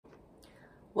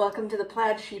Welcome to the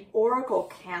Plaid Sheep Oracle,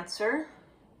 Cancer.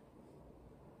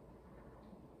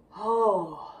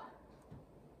 Oh.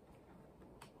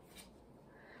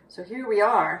 So here we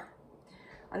are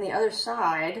on the other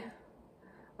side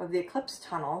of the eclipse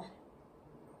tunnel.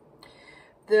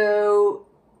 Though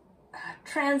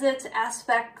transits,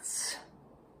 aspects,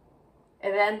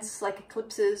 events like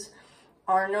eclipses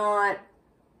are not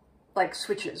like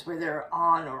switches where they're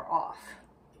on or off.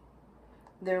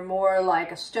 They're more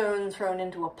like a stone thrown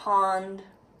into a pond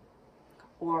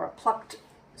or a plucked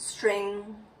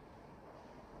string.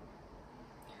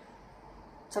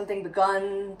 Something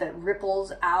begun that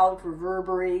ripples out,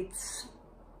 reverberates.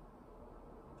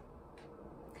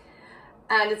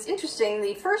 And it's interesting,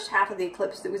 the first half of the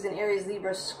eclipse that was in Aries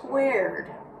Libra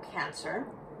squared Cancer.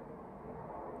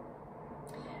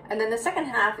 And then the second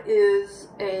half is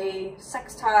a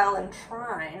sextile and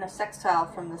trine, a sextile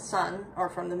from the sun, or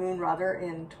from the moon rather,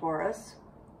 in Taurus.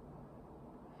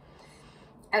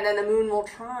 And then the moon will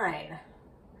trine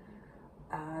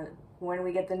when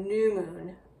we get the new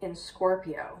moon in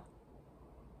Scorpio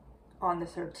on the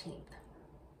 13th.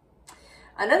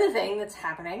 Another thing that's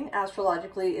happening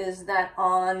astrologically is that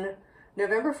on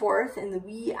November 4th, in the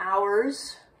wee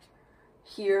hours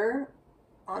here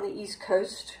on the East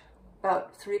Coast,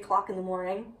 about 3 o'clock in the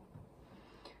morning,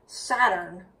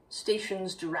 Saturn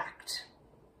stations direct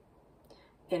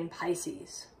in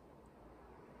Pisces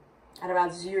at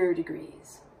about 0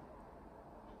 degrees.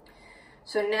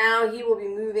 So now he will be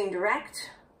moving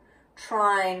direct,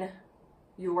 trine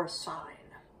your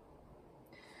sign.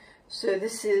 So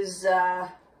this is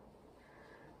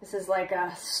like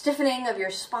a stiffening of your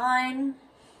spine,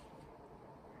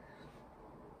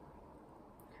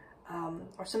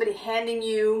 or somebody handing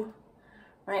you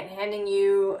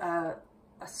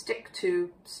a stick to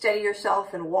steady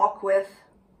yourself and walk with.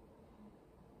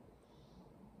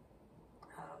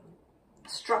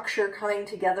 Structure coming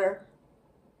together.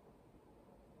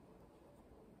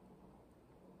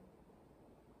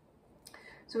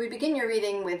 So we begin your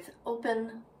reading with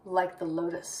open like the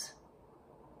lotus.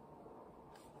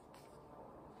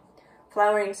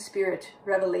 Flowering spirit,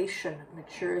 revelation,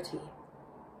 maturity.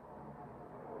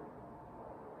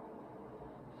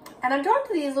 And I'm drawn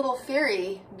to these little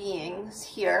fairy beings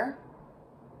here.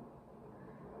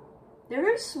 They're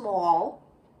very small.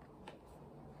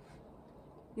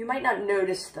 You might not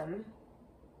notice them.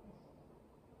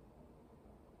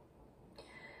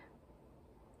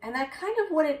 And that kind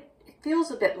of what it feels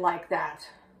a bit like that.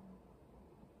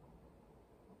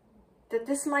 That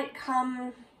this might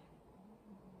come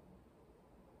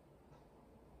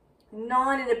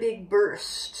not in a big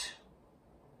burst,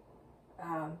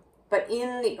 but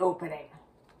in the opening.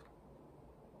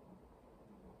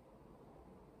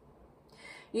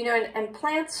 You know, and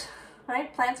plants,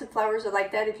 right? Plants and flowers are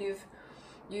like that. If you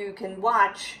can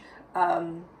watch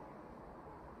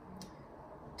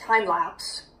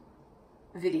time-lapse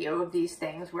video of these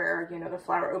things where, you know, the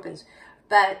flower opens.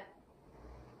 But,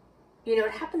 you know,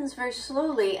 it happens very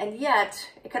slowly, and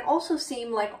yet it can also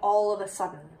seem like all of a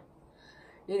sudden.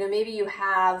 You know, maybe you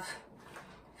have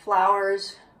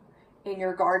flowers in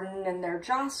your garden and they're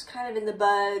just kind of in the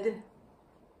bud,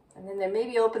 and then they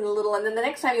maybe open a little, and then the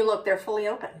next time you look, they're fully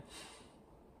open.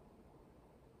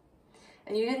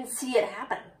 And you didn't see it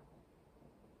happen.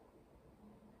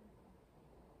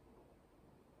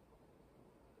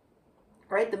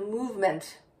 Right? The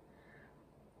movement,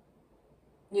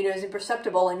 you know, is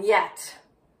imperceptible, and yet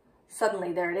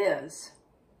suddenly there it is.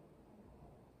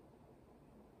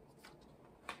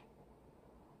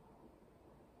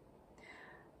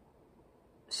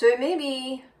 So it may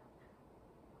be,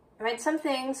 right,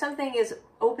 something is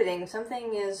opening,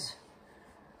 something is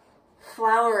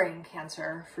flowering,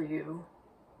 Cancer, for you.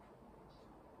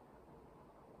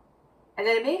 And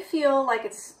then it may feel like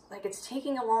it's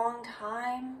taking a long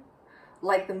time,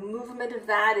 like the movement of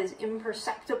that is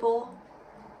imperceptible,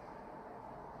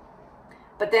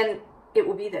 but then it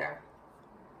will be there.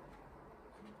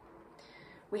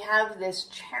 We have this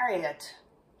Chariot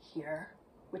here,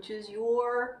 which is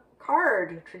your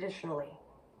card traditionally.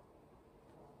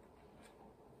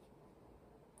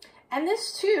 And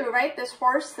this too, right? This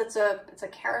horse it's a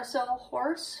carousel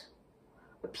horse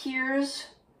appears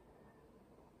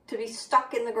to be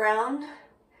stuck in the ground,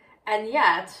 and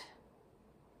yet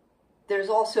there's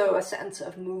also a sense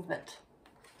of movement.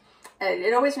 And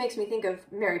it always makes me think of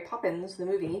Mary Poppins, the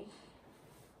movie,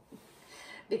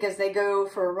 because they go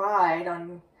for a ride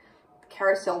on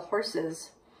carousel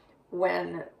horses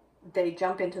when they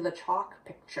jump into the chalk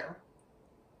picture.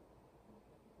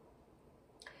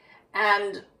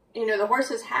 And, you know, the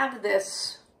horses have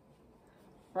this,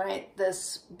 right,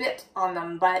 this bit on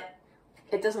them, but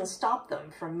it doesn't stop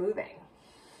them from moving.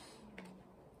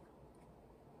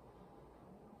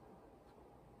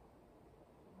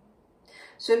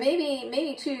 So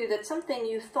maybe too, that something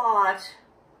you thought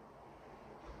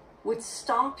would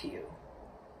stop you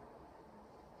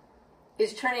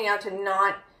is turning out to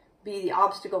not be the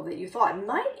obstacle that you thought. It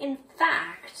might, in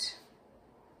fact,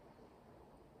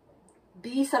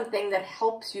 be something that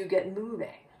helps you get moving.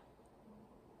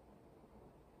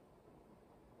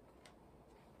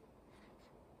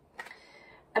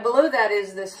 And below that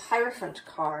is this Hierophant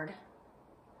card.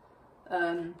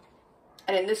 And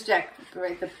in this deck,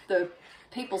 right, the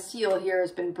papal seal here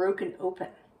has been broken open.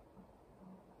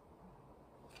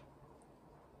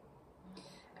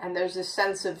 And there's this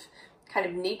sense of kind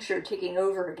of nature taking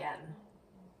over again.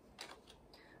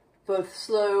 Both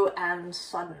slow and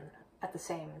sudden at the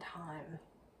same time.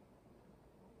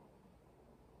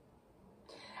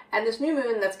 And this new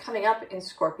moon that's coming up in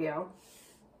Scorpio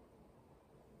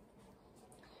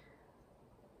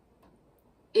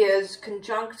is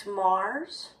conjunct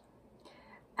Mars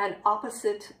and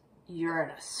opposite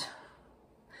Uranus.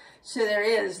 So there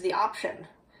is the option,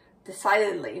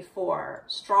 decidedly, for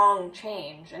strong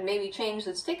change, and maybe change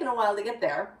that's taken a while to get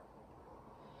there.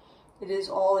 It is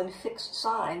all in fixed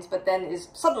signs, but then is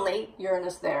suddenly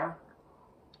Uranus there.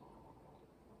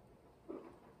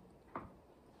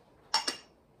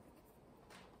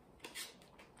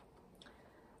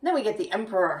 Then we get the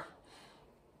Emperor,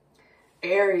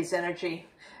 Aries energy.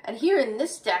 And here in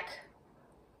this deck,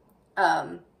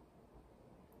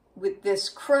 with this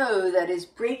crow that is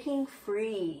breaking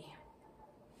free.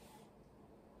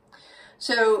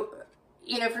 So,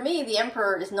 you know, for me, the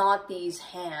Emperor is not these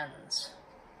hands.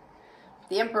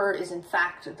 The Emperor is, in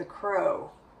fact, the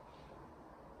crow,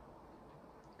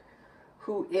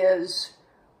 who is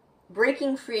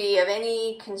breaking free of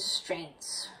any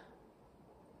constraints,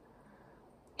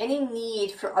 any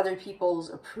need for other people's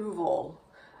approval,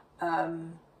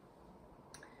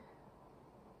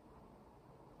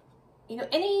 you know,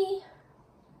 any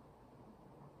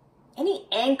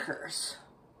anchors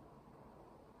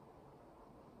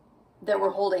that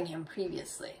were holding him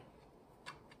previously.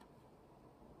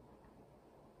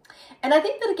 And I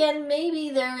think that, again, maybe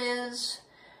it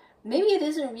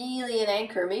isn't really an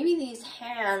anchor. Maybe these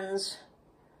hands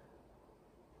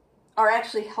are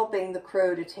actually helping the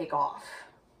crow to take off.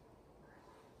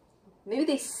 Maybe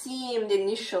they seemed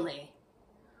initially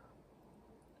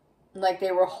like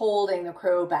they were holding the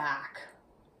crow back.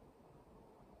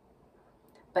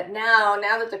 But now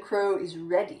that the crow is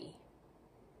ready,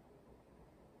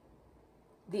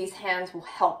 these hands will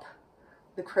help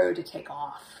the crow to take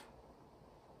off.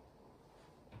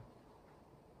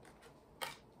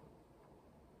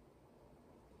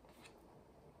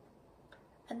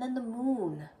 And then the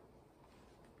moon.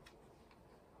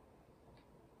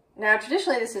 Now,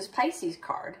 traditionally, this is Pisces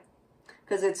card,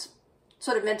 because it's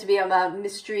sort of meant to be about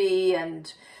mystery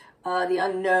and the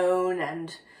unknown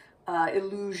and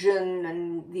illusion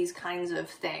and these kinds of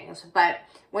things. But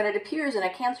when it appears in a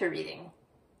Cancer reading,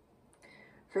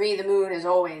 for me, the moon is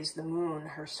always the moon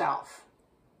herself.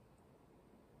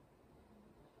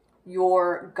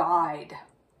 Your guide.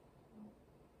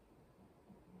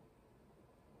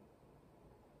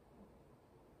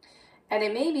 And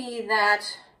it may be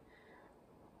that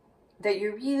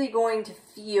you're really going to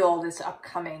feel this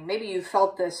upcoming. Maybe you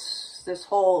felt this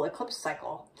whole eclipse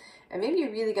cycle, and maybe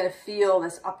you're really going to feel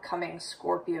this upcoming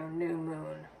Scorpio new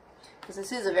moon. Because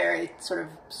this is a very sort of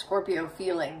Scorpio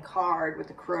feeling card with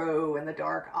the crow and the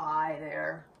dark eye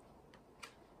there.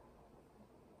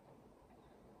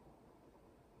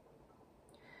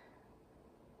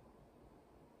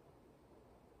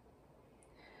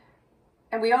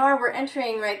 And we're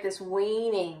entering, right, this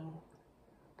waning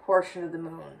portion of the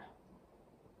moon.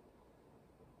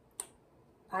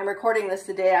 I'm recording this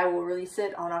the day I will release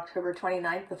it on October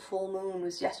 29th. The full moon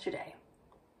was yesterday.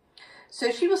 So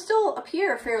she will still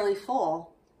appear fairly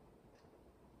full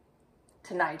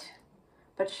tonight,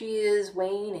 but she is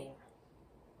waning.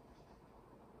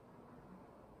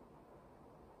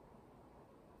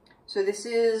 So this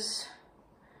is,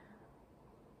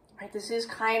 right, this is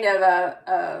kind of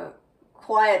a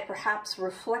quiet, perhaps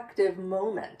reflective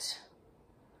moment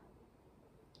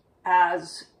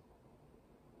as,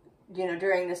 you know,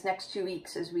 during this next 2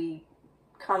 weeks as we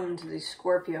come to the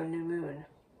Scorpio new moon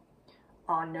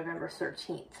on November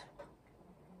 13th.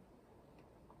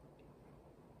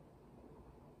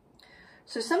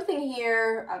 So something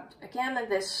here, again,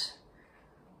 this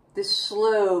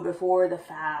slow before the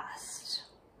fast.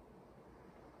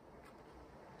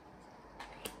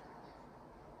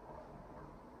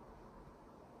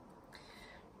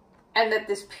 And that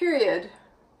this period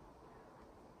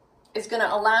is going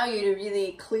to allow you to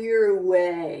really clear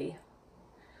away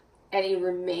any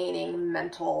remaining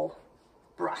mental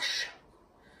brush,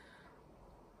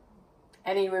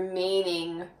 any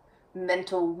remaining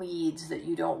mental weeds that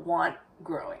you don't want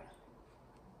growing,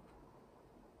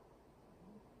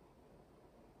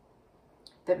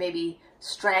 that may be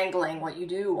strangling what you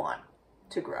do want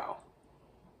to grow.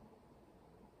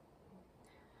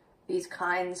 These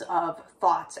kinds of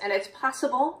thoughts. And it's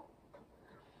possible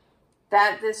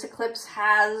that this eclipse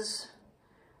has,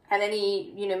 and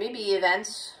any, maybe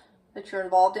events that you're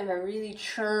involved in have really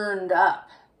churned up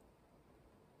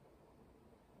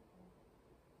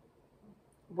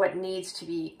what needs to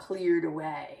be cleared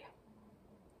away.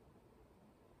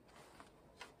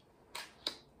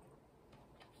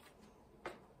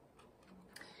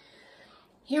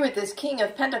 Here with this King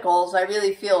of Pentacles, I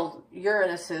really feel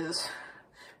Uranus's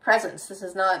presence. This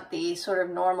is not the sort of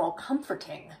normal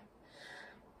comforting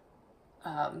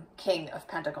King of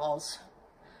Pentacles.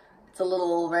 It's a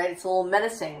little, right? It's a little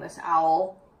menacing, this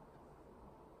owl.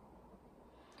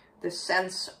 This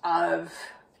sense of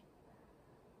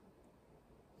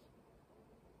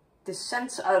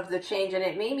the change, and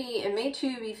it may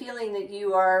too be feeling that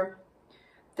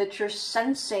you're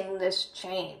sensing this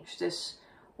change, this,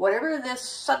 whatever this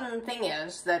sudden thing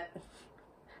is that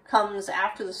comes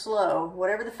after the slow,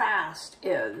 whatever the fast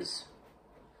is,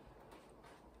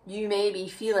 you may be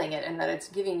feeling it and that it's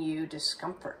giving you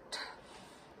discomfort.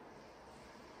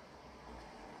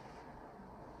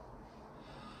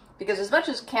 Because as much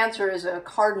as Cancer is a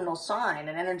cardinal sign,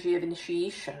 an energy of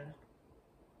initiation,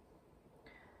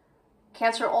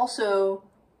 Cancer also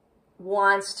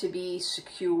wants to be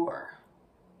secure,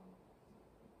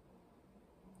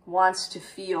 wants to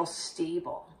feel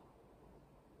stable.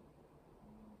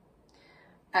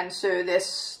 And so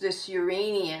this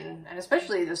Uranian, and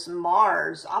especially this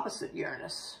Mars opposite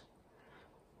Uranus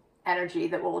energy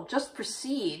that will just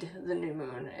precede the new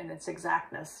moon in its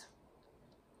exactness,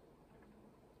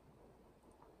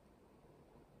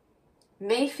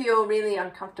 may feel really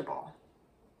uncomfortable.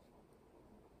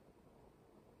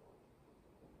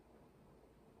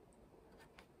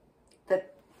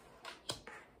 That,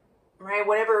 right,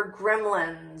 whatever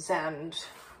gremlins and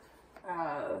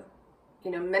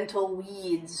mental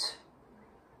weeds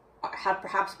have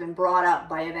perhaps been brought up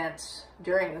by events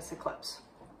during this eclipse.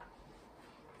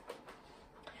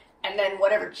 And then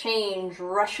whatever change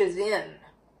rushes in,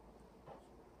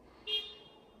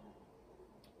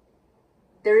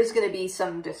 there is going to be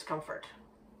some discomfort.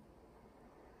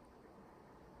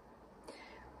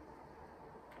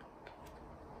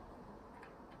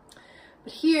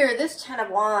 But here, this Ten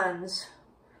of Wands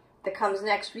that comes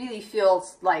next really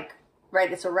feels like,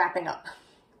 right, it's a wrapping up.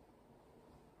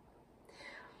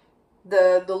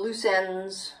 The loose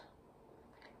ends,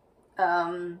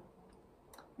 the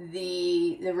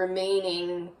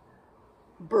remaining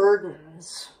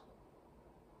burdens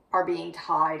are being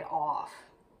tied off.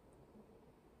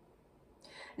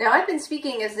 Now, I've been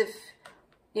speaking as if,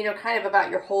 kind of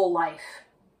about your whole life.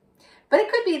 But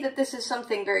it could be that this is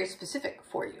something very specific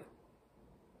for you.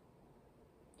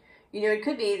 It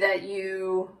could be that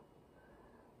you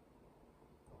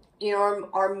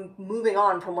are moving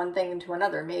on from one thing into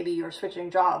another. Maybe you're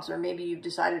switching jobs, or maybe you've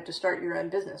decided to start your own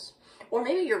business, or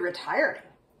maybe you're retiring.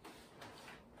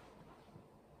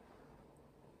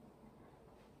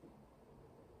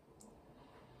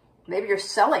 Maybe you're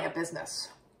selling a business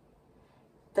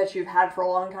that you've had for a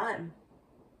long time.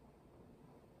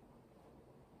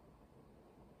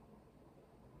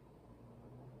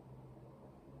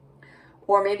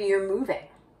 Or maybe you're moving.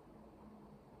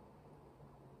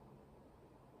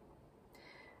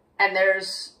 And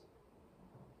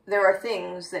there are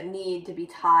things that need to be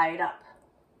tied up.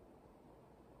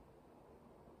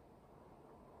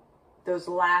 Those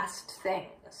last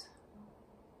things.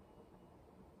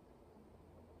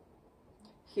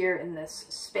 Here in this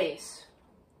space.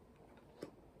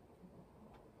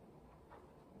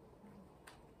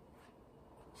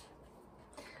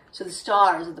 So the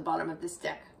stars at the bottom of this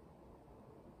deck.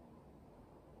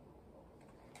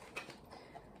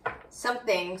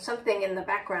 Something in the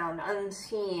background,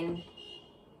 unseen,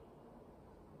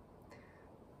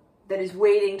 that is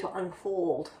waiting to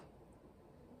unfold.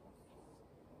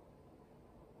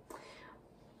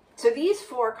 So these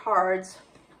four cards,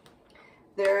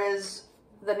 there is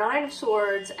the Nine of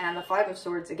Swords and the Five of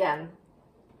Swords again,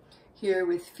 here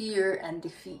with fear and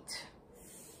defeat.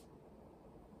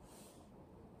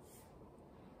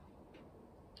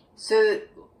 So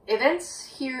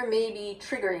events here may be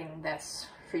triggering this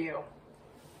for you.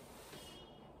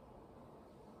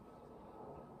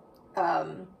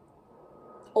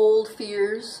 Old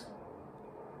fears,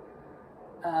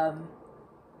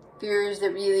 Fears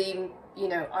that really, you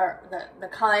know, are the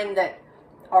kind that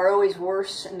are always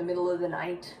worse in the middle of the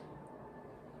night.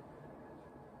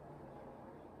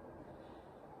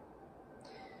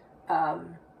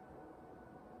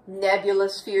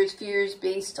 Nebulous fears, fears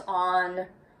based on,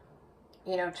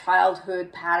 you know,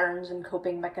 childhood patterns and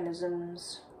coping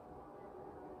mechanisms.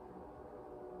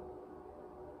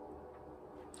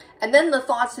 And then the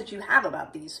thoughts that you have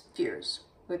about these fears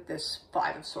with this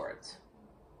Five of Swords.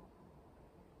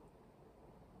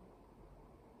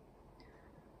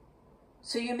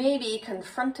 So you may be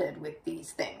confronted with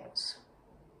these things,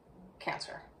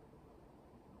 Cancer.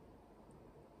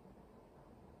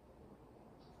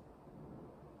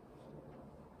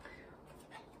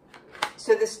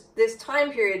 So this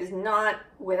time period is not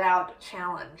without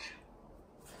challenge.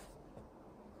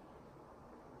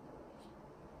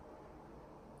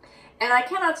 And I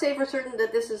cannot say for certain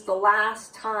that this is the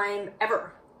last time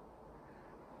ever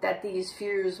that these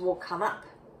fears will come up.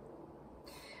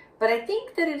 But I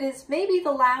think that it is maybe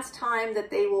the last time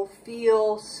that they will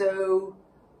feel so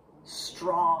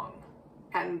strong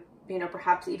and, you know,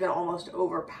 perhaps even almost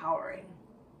overpowering.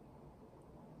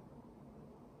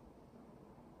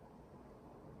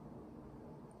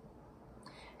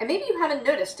 And maybe you haven't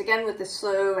noticed, again with the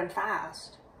slow and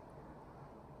fast,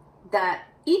 that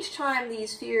each time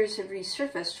these fears have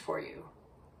resurfaced for you,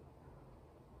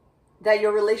 that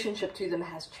your relationship to them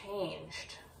has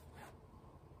changed.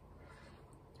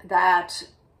 That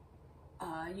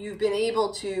you've been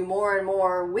able to more and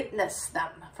more witness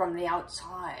them from the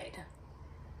outside.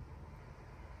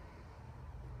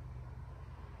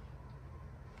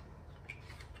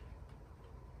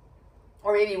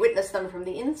 Or maybe witness them from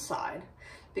the inside.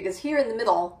 Because here in the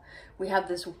middle, we have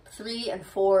this 3 and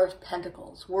 4 of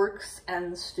Pentacles, works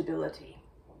and stability.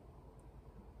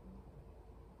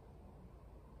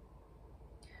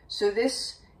 So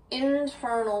this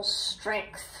internal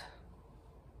strength,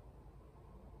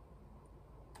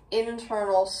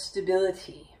 internal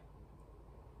stability,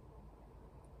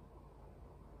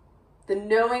 the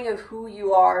knowing of who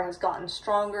you are has gotten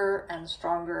stronger and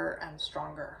stronger and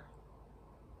stronger.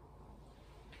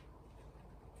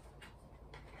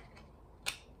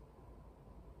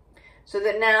 So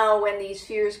that now when these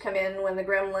fears come in, when the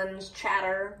gremlins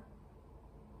chatter,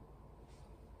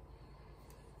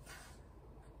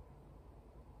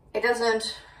 it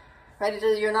doesn't, right?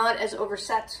 You're not as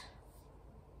overset.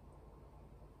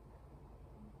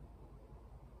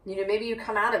 You know, maybe you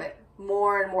come out of it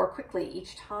more and more quickly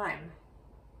each time.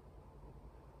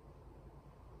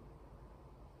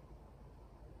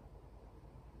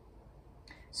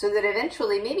 So that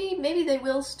eventually, maybe they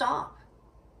will stop.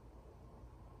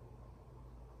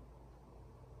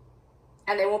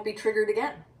 And they won't be triggered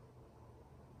again.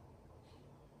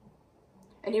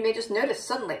 And you may just notice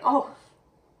suddenly, oh,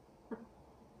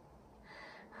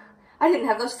 I didn't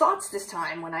have those thoughts this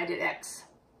time when I did X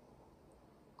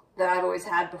that I've always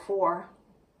had before.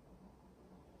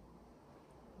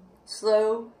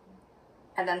 Slow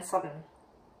and then sudden.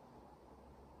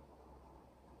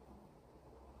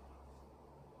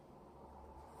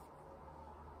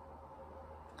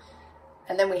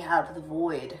 And then we have the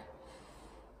void.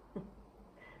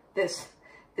 This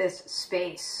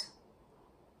space,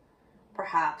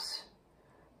 perhaps.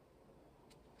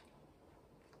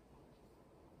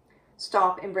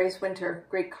 Stop, embrace winter,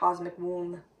 great cosmic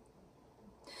womb.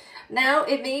 Now,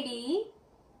 it may be,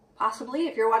 possibly,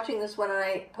 if you're watching this when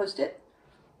I post it,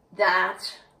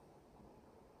 that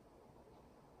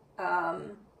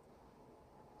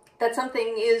that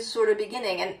something is sort of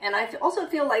beginning. And I also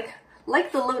feel like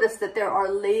the lotus, that there are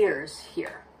layers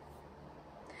here.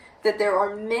 That there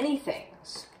are many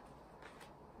things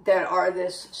that are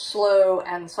this slow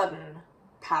and sudden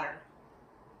pattern.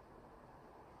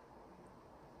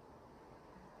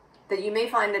 That you may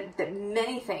find that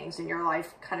many things in your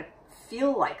life kind of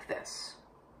feel like this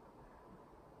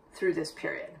through this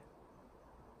period.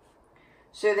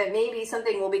 So that maybe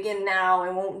something will begin now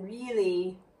and won't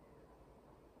really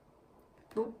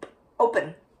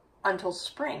open until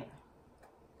spring.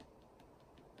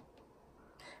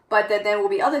 But that there will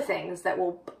be other things that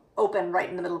will open right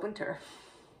in the middle of winter.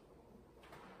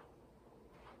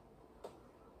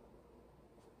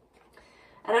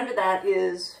 And under that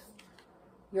is,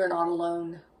 you're not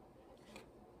alone.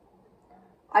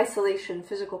 Isolation,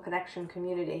 physical connection,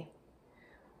 community.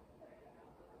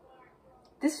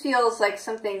 This feels like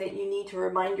something that you need to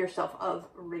remind yourself of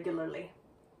regularly.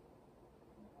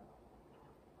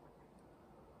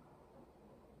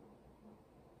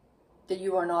 That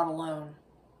you are not alone.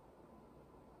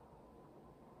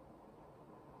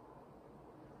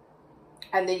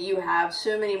 and that you have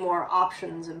so many more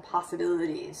options and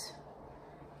possibilities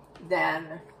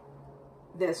than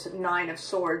this Nine of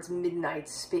Swords midnight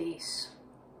space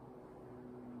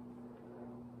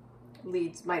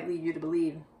might lead you to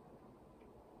believe.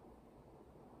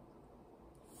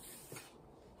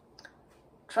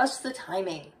 Trust the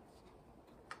timing.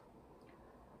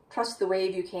 Trust the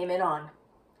wave you came in on.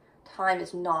 Time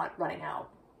is not running out.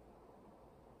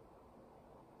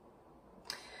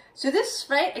 So this,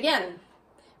 right, again,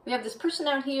 we have this person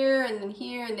out here, and then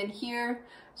here, and then here.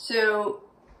 So,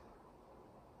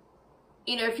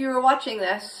 you know, if you were watching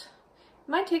this,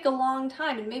 it might take a long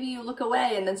time, and maybe you look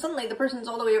away, and then suddenly the person's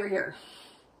all the way over here.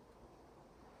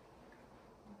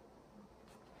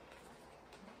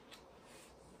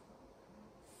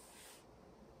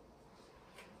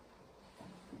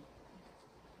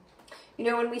 You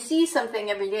know, when we see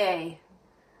something every day,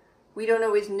 we don't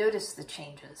always notice the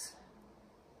changes.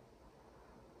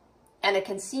 And it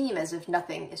can seem as if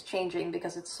nothing is changing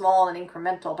because it's small and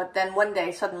incremental, but then one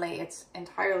day suddenly it's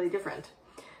entirely different.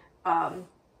 And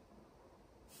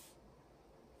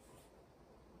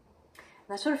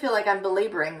I sort of feel like I'm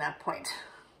belaboring that point.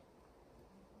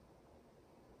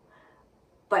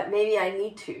 But maybe I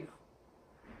need to.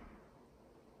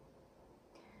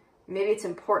 Maybe it's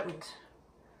important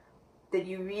that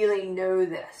you really know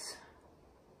this.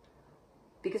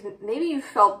 Because maybe you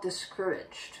felt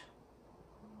discouraged.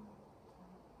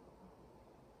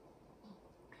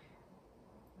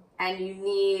 And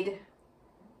you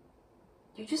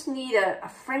just need a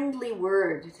friendly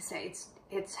word to say,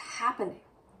 it's happening.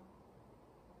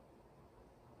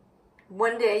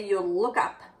 One day you'll look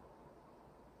up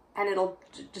and it'll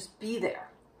just be there,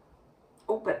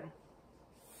 open.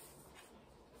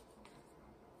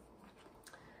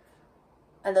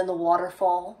 And then the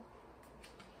waterfall.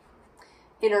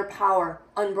 Inner power,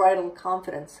 unbridled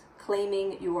confidence,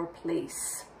 claiming your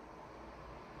place.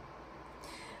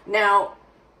 Now,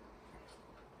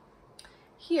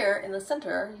 here in the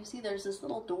center, you see there's this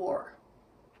little door.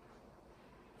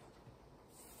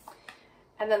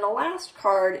 And then the last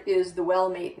card is the Well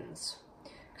Maidens.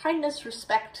 Kindness,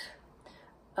 respect,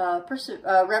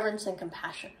 reverence, and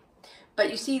compassion.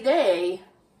 But you see they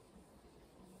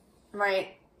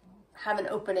might have an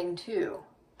opening too.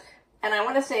 And I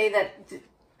want to say that,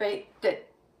 right, that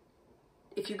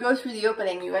if you go through the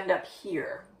opening, you end up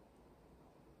here.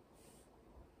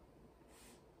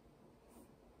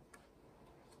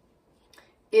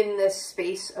 In this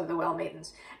space of the Well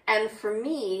Maidens. And for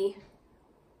me,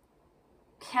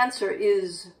 Cancer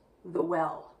is the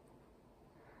well.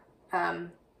 I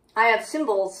have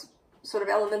symbols, sort of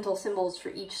elemental symbols for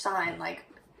each sign, like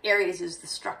Aries is the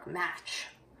struck match,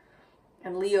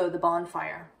 and Leo the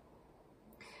bonfire.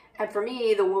 And for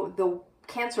me, the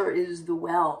Cancer is the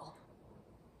well.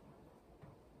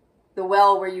 The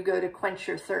well where you go to quench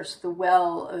your thirst, the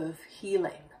well of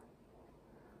healing.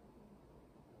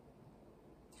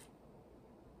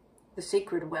 The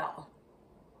sacred well.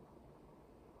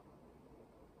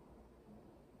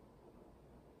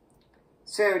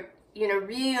 So, you know,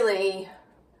 really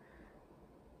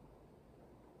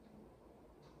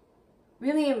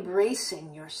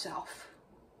embracing yourself.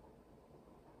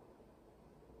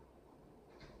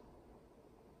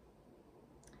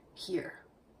 Here.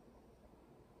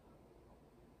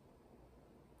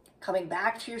 Coming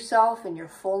back to yourself in your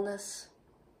fullness.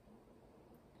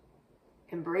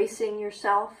 Embracing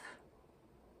yourself.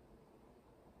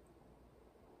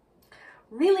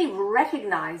 Really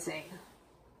recognizing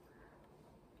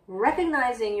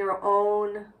your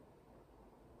own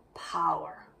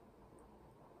power.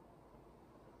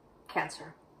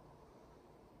 Cancer.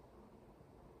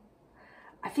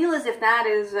 I feel as if that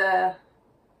is a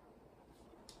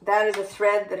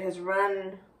thread that has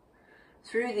run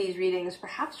through these readings,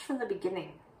 perhaps from the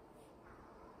beginning,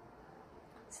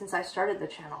 since I started the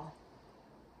channel.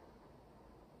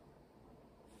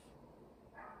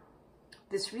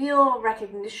 This real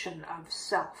recognition of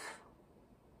self.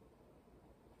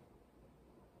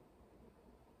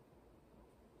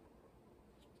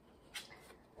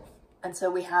 And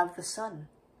so we have the sun.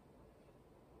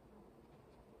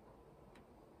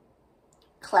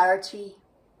 Clarity.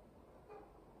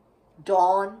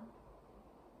 Dawn.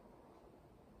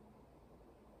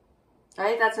 All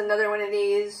right, that's another one of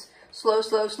these. Slow,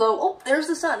 slow, slow. Oh, there's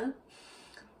the sun.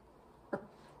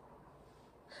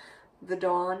 The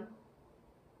dawn.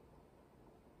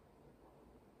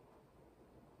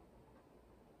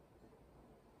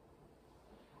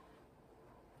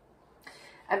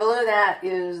 And below that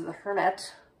is the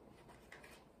Hermit.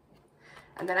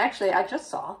 And then actually I just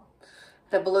saw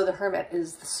that below the Hermit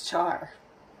is the Star.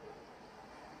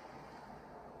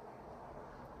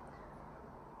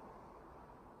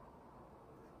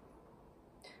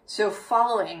 So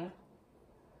following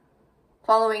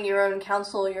your own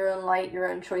counsel, your own light, your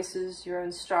own choices, your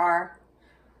own star,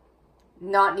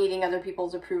 not needing other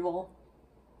people's approval.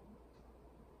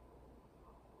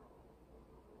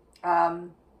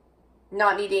 Not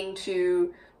needing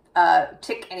to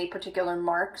tick any particular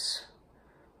marks.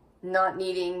 Not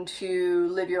needing to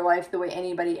live your life the way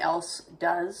anybody else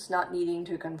does. Not needing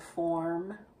to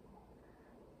conform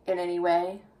in any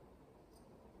way.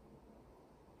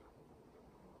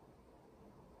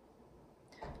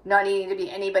 Not needing to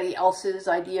be anybody else's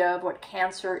idea of what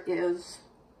Cancer is.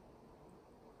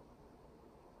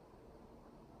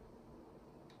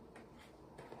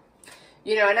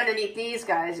 You know, and underneath these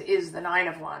guys is the Nine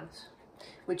of Wands,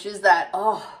 which is that,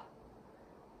 oh,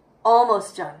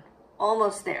 almost done,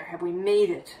 almost there. Have we made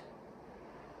it?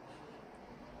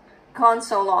 Gone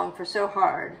so long for so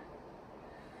hard.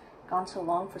 Gone so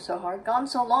long for so hard. Gone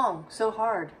so long, so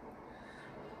hard.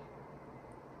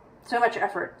 So much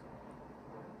effort.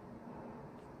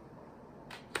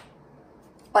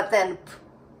 But then,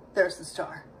 there's the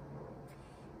star.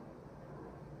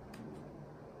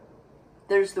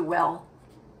 There's the well.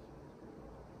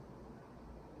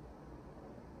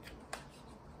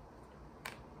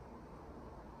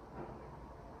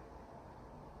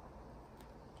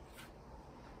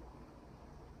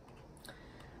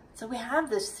 So we have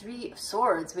this Three of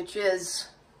Swords, which is,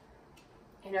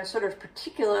 you know, sort of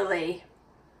particularly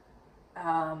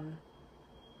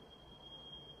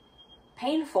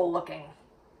painful looking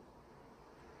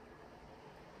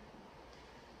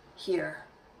here.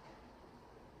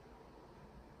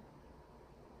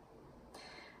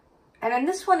 And in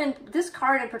this one, in this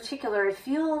card in particular, it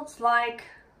feels like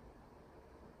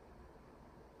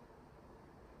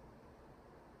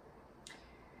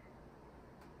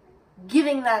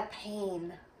giving that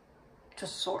pain to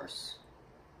source.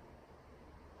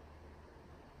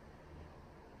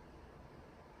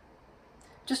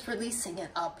 Just releasing it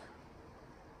up.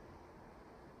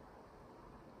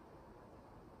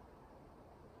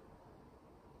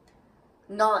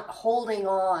 Not holding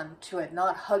on to it,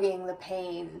 not hugging the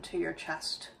pain to your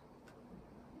chest.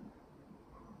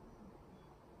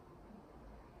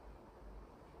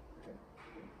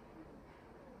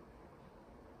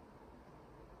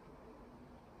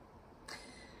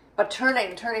 But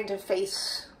turning to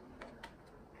face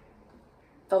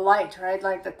the light, right?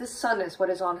 Like that this sun is what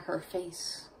is on her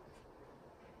face.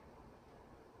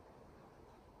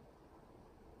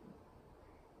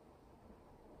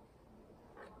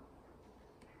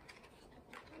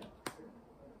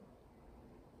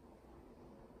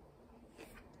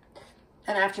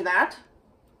 And after that,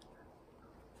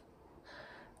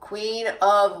 Queen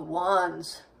of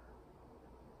Wands.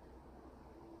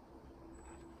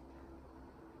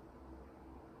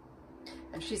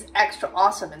 And she's extra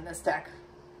awesome in this deck.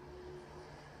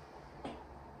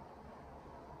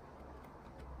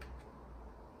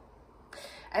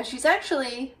 And she's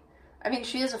actually, I mean,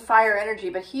 she is a fire energy,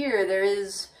 but here there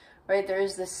is, right, there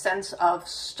is this sense of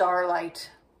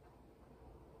starlight.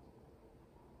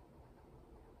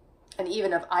 And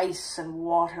even of ice and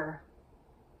water.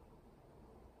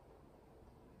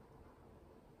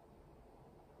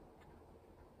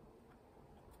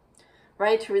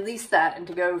 Right? To release that and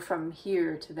to go from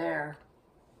here to there.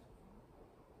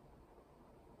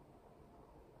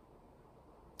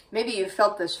 Maybe you've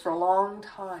felt this for a long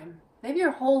time. Maybe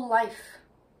your whole life.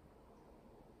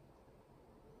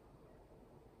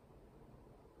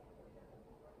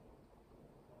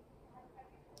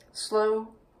 Slow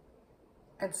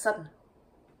and sudden.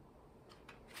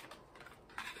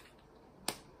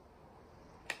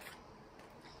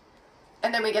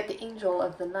 And then we get the Angel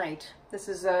of the Night. This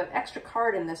is an extra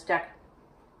card in this deck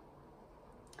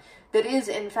that is,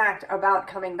 in fact, about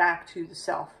coming back to the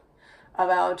self,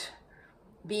 about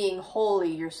being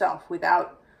wholly yourself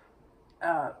without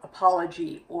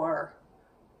apology or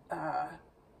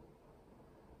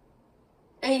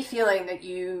any feeling that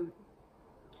you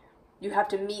have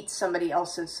to meet somebody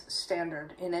else's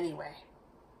standard in any way.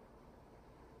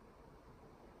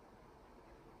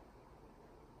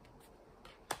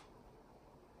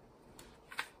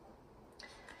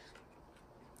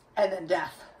 And then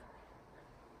Death.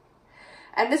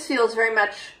 And this feels very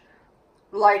much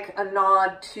like a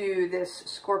nod to this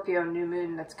Scorpio new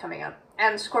moon that's coming up.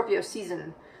 And Scorpio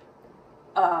season,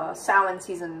 Samhain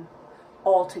season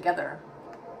all together.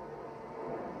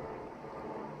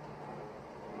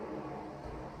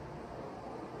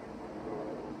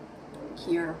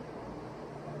 Here.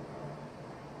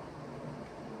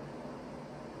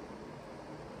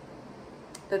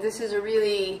 That this is a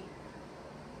really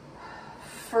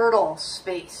fertile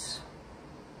space.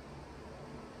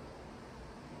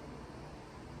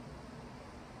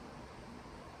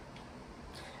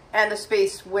 and a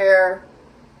space where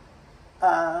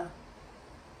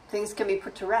things can be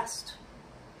put to rest.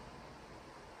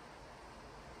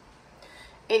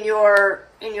 In your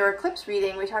eclipse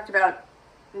reading, we talked about,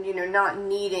 you know, not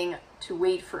needing to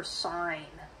wait for a sign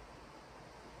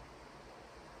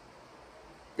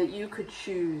that you could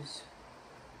choose.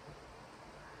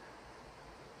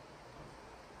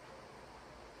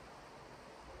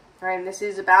 Right, and this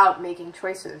is about making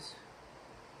choices.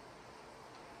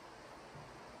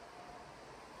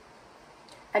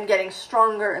 And getting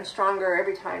stronger and stronger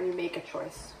every time you make a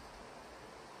choice.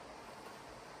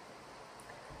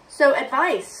 So,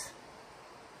 advice.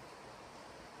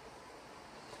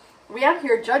 We have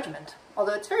here judgment,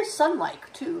 although it's very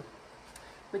sun-like too,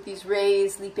 with these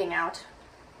rays leaping out.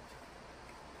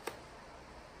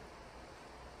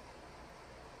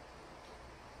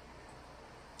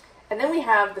 And then we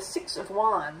have the Six of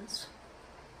Wands,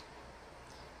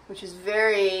 which is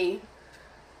very,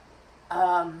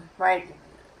 right,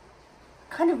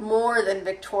 kind of more than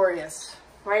victorious,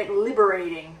 right,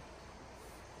 liberating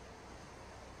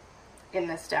in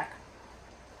this deck.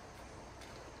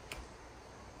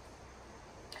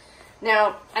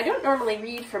 Now, I don't normally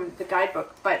read from the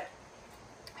guidebook, but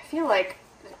I feel like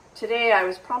today I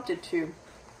was prompted to.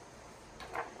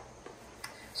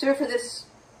 So for this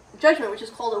judgment, which is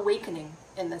called Awakening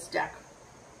in this deck,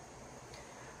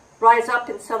 rise up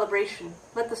in celebration.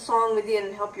 Let the song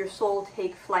within help your soul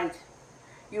take flight.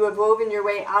 You have woven your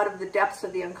way out of the depths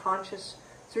of the unconscious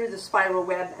through the spiral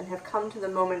web and have come to the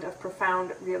moment of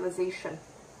profound realization.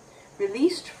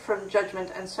 Released from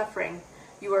judgment and suffering,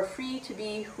 you are free to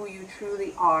be who you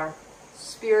truly are,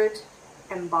 spirit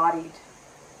embodied.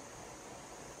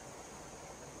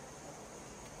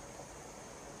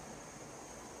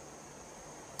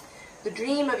 The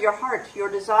dream of your heart, your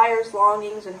desires,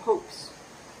 longings, and hopes,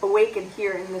 awaken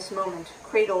here in this moment,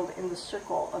 cradled in the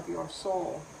circle of your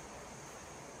soul.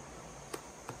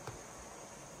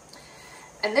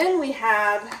 And then we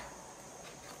have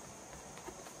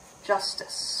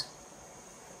Justice,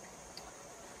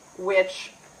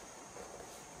 which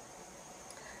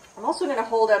I'm also going to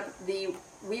hold up the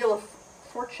Wheel of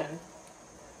Fortune,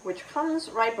 which comes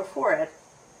right before it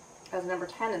as number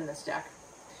 10 in this deck.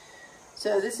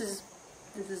 So this is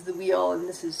the wheel, and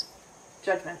this is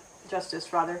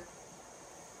justice rather.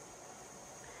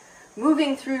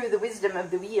 Moving through the wisdom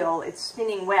of the wheel, its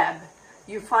spinning web,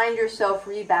 you find yourself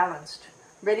rebalanced,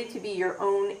 ready to be your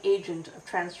own agent of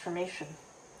transformation.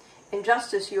 In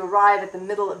justice, you arrive at the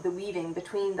middle of the weaving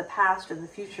between the past and the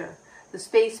future, the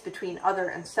space between other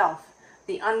and self,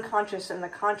 the unconscious and the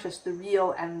conscious, the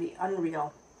real and the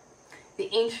unreal. The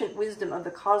ancient wisdom of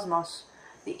the cosmos,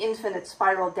 the infinite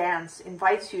spiral dance,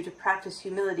 invites you to practice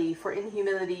humility, for in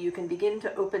humility you can begin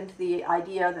to open to the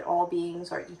idea that all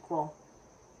beings are equal.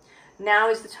 Now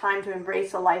is the time to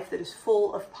embrace a life that is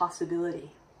full of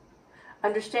possibility.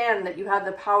 Understand that you have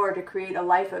the power to create a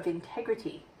life of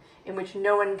integrity, in which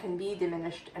no one can be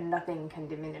diminished and nothing can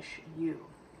diminish you.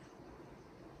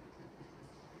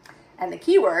 And the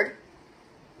keyword,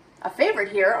 a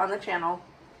favorite here on the channel,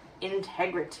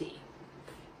 integrity.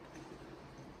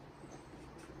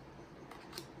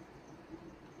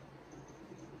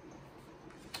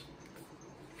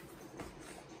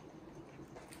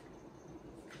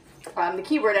 The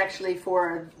keyword actually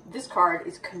for this card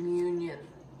is communion,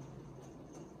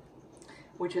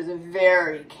 which is a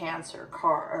very Cancer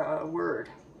word.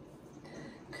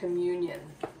 Communion.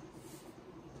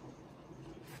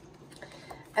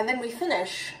 And then we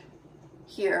finish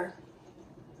here,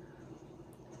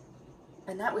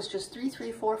 and that was just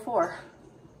 3344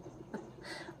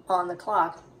 on the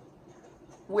clock,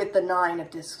 with the 9 of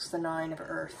discs, the 9 of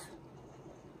earth.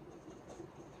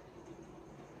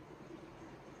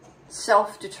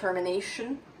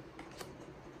 Self-determination,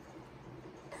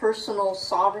 personal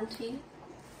sovereignty,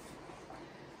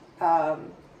 the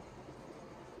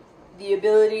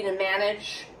ability to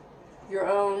manage your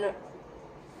own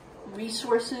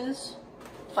resources,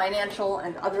 financial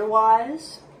and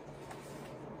otherwise.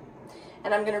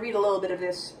 And I'm going to read a little bit of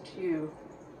this to you.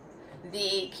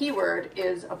 The keyword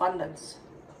is abundance.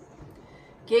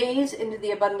 Gaze into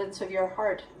the abundance of your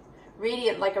heart.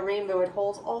 Radiant like a rainbow, it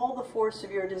holds all the force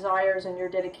of your desires and your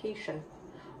dedication,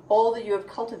 all that you have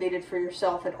cultivated for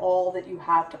yourself and all that you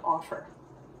have to offer.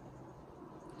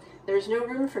 There is no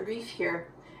room for grief here.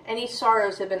 Any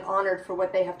sorrows have been honored for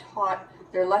what they have taught,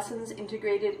 their lessons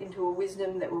integrated into a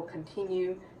wisdom that will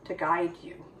continue to guide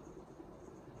you.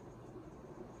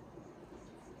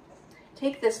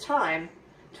 Take this time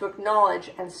to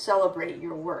acknowledge and celebrate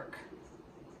your work.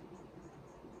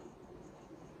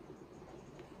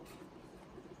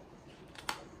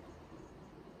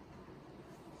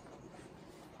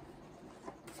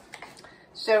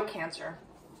 So, Cancer.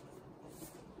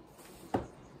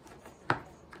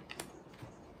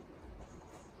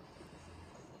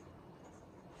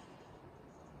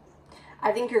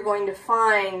 I think you're going to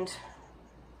find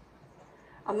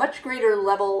a much greater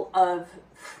level of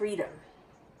freedom.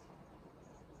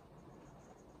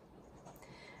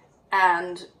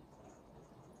 And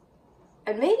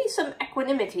maybe some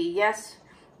equanimity, yes,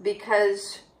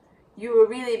 because you will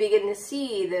really begin to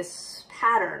see this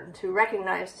pattern, to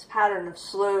recognize this pattern of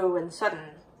slow and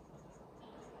sudden.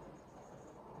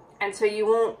 And so you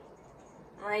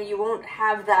won't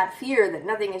have that fear that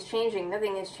nothing is changing,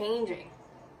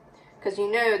 because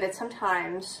you know that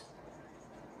sometimes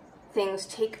things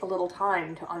take a little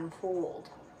time to unfold.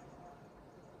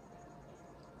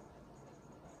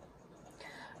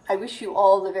 I wish you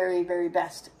all the very, very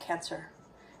best, Cancer,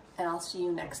 and I'll see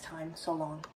you next time. So long.